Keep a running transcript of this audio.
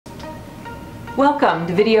Welcome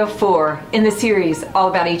to video 4 in the series all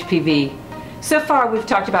about HPV. So far we've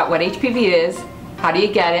talked about what HPV is, how do you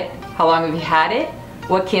get it, how long have you had it,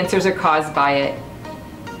 what cancers are caused by it.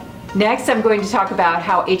 Next I'm going to talk about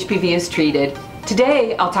how HPV is treated.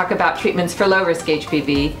 Today I'll talk about treatments for low-risk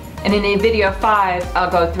HPV, and in video 5 I'll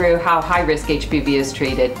go through how high-risk HPV is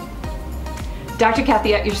treated. Dr.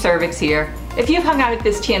 Kathy at your Cervix here. If you've hung out at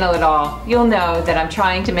this channel at all, you'll know that I'm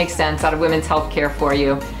trying to make sense out of women's health care for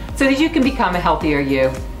you so that you can become a healthier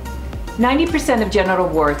you. 90% of genital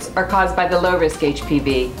warts are caused by the low-risk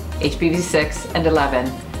HPV, HPV 6 and 11.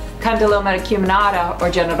 Condyloma acuminata,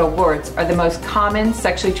 or genital warts, are the most common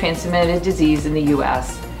sexually transmitted disease in the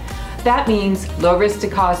U.S. That means low risk to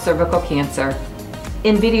cause cervical cancer.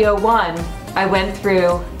 In video 1, I went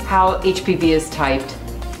through how HPV is typed.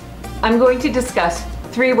 I'm going to discuss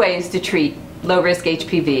 3 ways to treat low-risk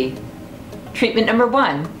HPV. Treatment number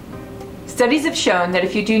 1. Studies have shown that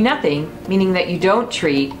if you do nothing, meaning that you don't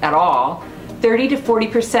treat at all, 30 to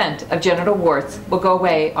 40% of genital warts will go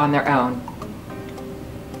away on their own.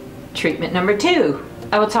 Treatment number 2.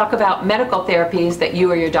 I will talk about medical therapies that you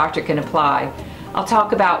or your doctor can apply. I'll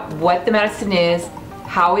talk about what the medicine is,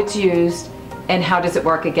 how it's used, and how does it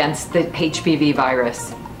work against the HPV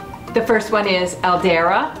virus. The first one is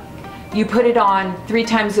Aldera. You put it on 3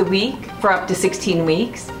 times a week for up to 16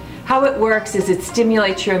 weeks. How it works is it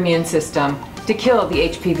stimulates your immune system to kill the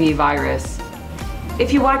HPV virus.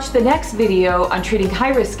 If you watch the next video on treating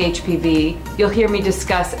high-risk HPV, you'll hear me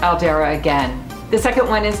discuss Aldera again. The second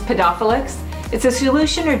one is Pedophylax. It's a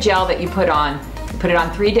solution or gel that you put on. You put it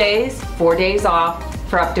on 3 days, 4 days off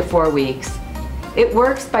for up to 4 weeks. It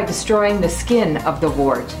works by destroying the skin of the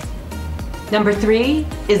wart. Number 3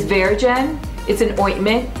 is Verigen. It's an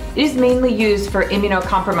ointment. It is mainly used for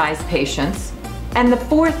immunocompromised patients. And the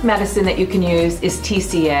 4th medicine that you can use is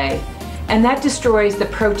TCA, and that destroys the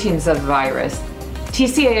proteins of the virus.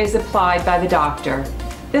 TCA is applied by the doctor.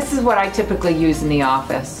 This is what I typically use in the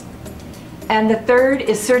office. And the 3rd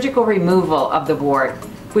is surgical removal of the wart,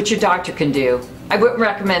 which your doctor can do. I wouldn't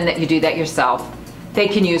recommend that you do that yourself. They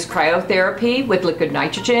can use cryotherapy with liquid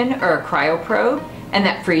nitrogen or a cryoprobe, and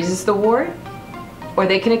that freezes the wart. Or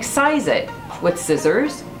they can excise it with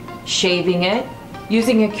scissors, shaving it,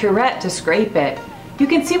 using a curette to scrape it. You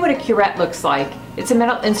can see what a curette looks like. It's a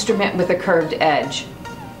metal instrument with a curved edge.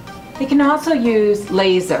 They can also use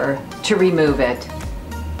laser to remove it.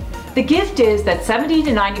 The gift is that 70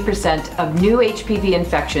 to 90% of new HPV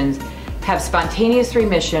infections have spontaneous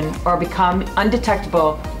remission or become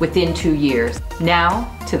undetectable within 2 years.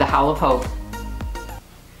 Now to the Howl of Hope.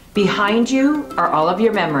 Behind you are all of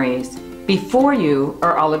your memories. Before you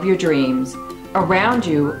are all of your dreams. Around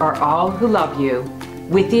you are all who love you.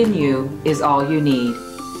 Within you is all you need.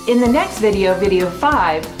 In the next video, video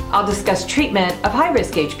 5, I'll discuss treatment of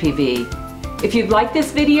high-risk HPV. If you've liked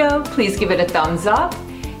this video, please give it a thumbs up.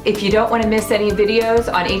 If you don't want to miss any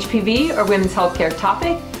videos on HPV or women's healthcare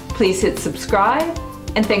topic, please hit subscribe,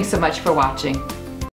 and thanks so much for watching.